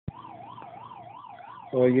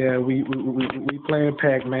Oh yeah, we playing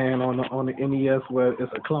Pac-Man on the NES, where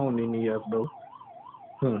it's a clone NES though.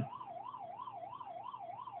 Hmm.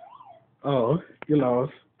 Oh, you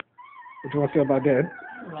lost. What you want to say about that?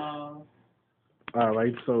 Hello. All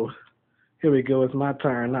right, so here we go. It's my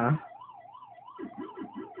turn now.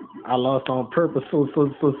 I lost on purpose so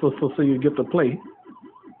you get to play.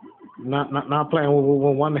 Not playing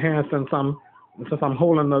with one hand since I'm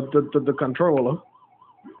holding the controller.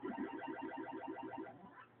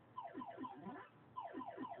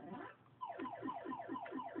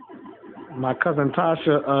 My cousin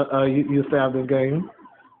Tasha used to have this game.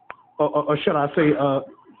 Or should I say,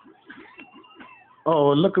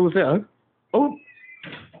 oh, look who's here. Oh,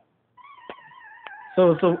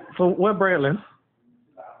 so where Bradley?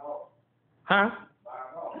 Huh?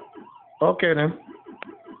 Okay then.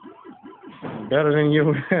 Better than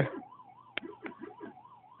you.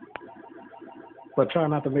 But try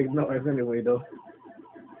not to make noise anyway, though.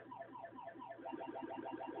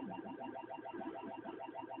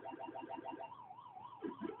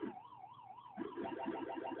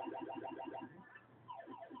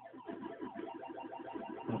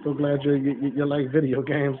 I'm so glad you like video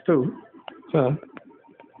games too. Huh?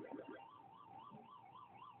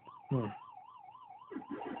 Hmm.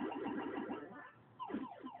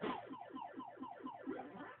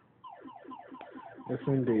 Yes,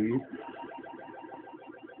 indeed.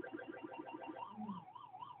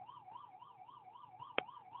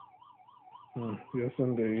 Yes,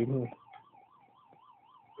 indeed.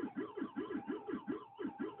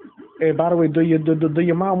 Hey, by the way, do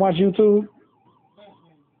your mom watch YouTube?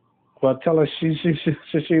 Well, tell her she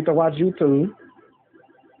to watch YouTube.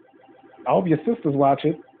 I hope your sisters watch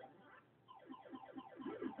it.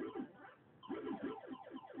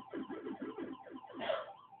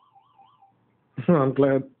 I'm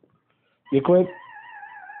glad you quit.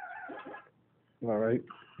 All right.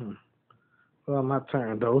 Well, my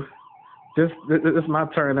turn though. This is my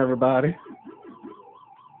turn, everybody.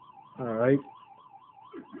 All right.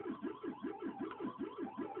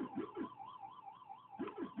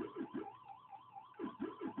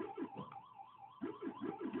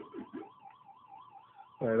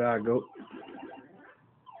 All right, there I go.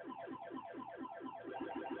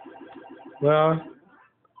 Well,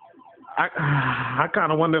 I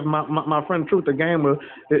kind of wonder if my friend Truth the Gamer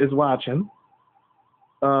is watching.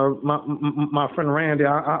 My friend Randy,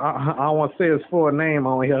 I want to say his full name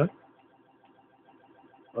on here.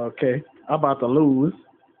 Okay, I'm about to lose.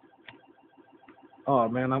 Oh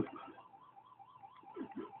man,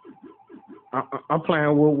 I'm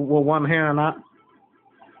playing with one hand.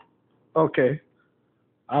 Okay,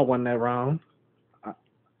 I won that round.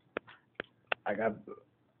 I got.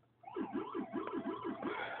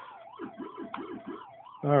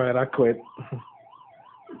 All right, I quit.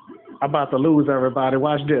 I'm about to lose, everybody.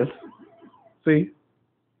 Watch this. See?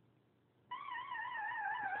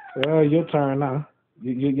 Well, your turn now.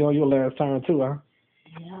 You're your last turn too, huh?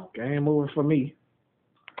 Yeah. Game over for me.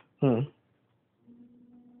 So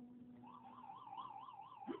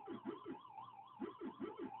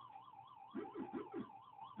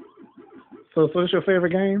it's your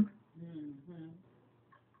favorite game? Mm-hmm.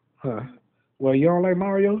 Huh. Well, you don't like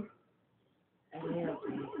Mario? A little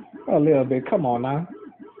bit. A little bit. Come on now.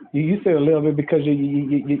 You said a little bit because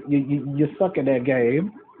you suck at that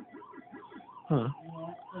game. Huh.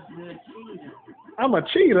 Yeah, because you're a cheater. I'm a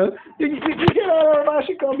cheater. You hear that, everybody?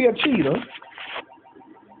 She gonna be a cheater.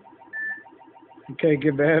 You can't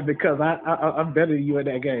get mad because I'm better than you at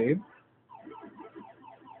that game.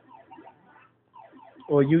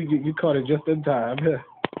 Or you caught it just in time.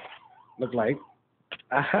 Look like.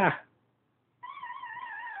 Aha.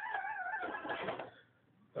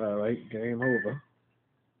 All right, game over.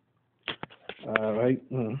 All right.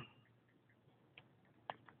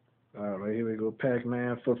 All right, here we go.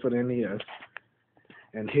 Pac-Man for the NES.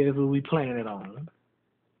 And here's what we playing it on.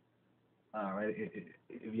 All right,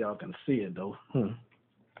 if y'all can see it though. The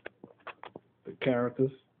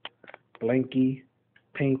characters: Blinky,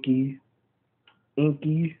 Pinky,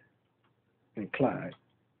 Inky, and Clyde.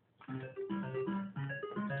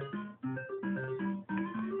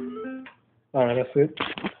 All right, that's it.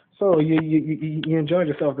 So you enjoyed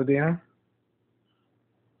yourself today, huh?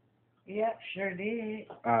 Yep, sure did.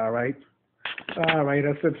 All right. All right,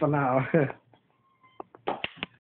 that's it for now.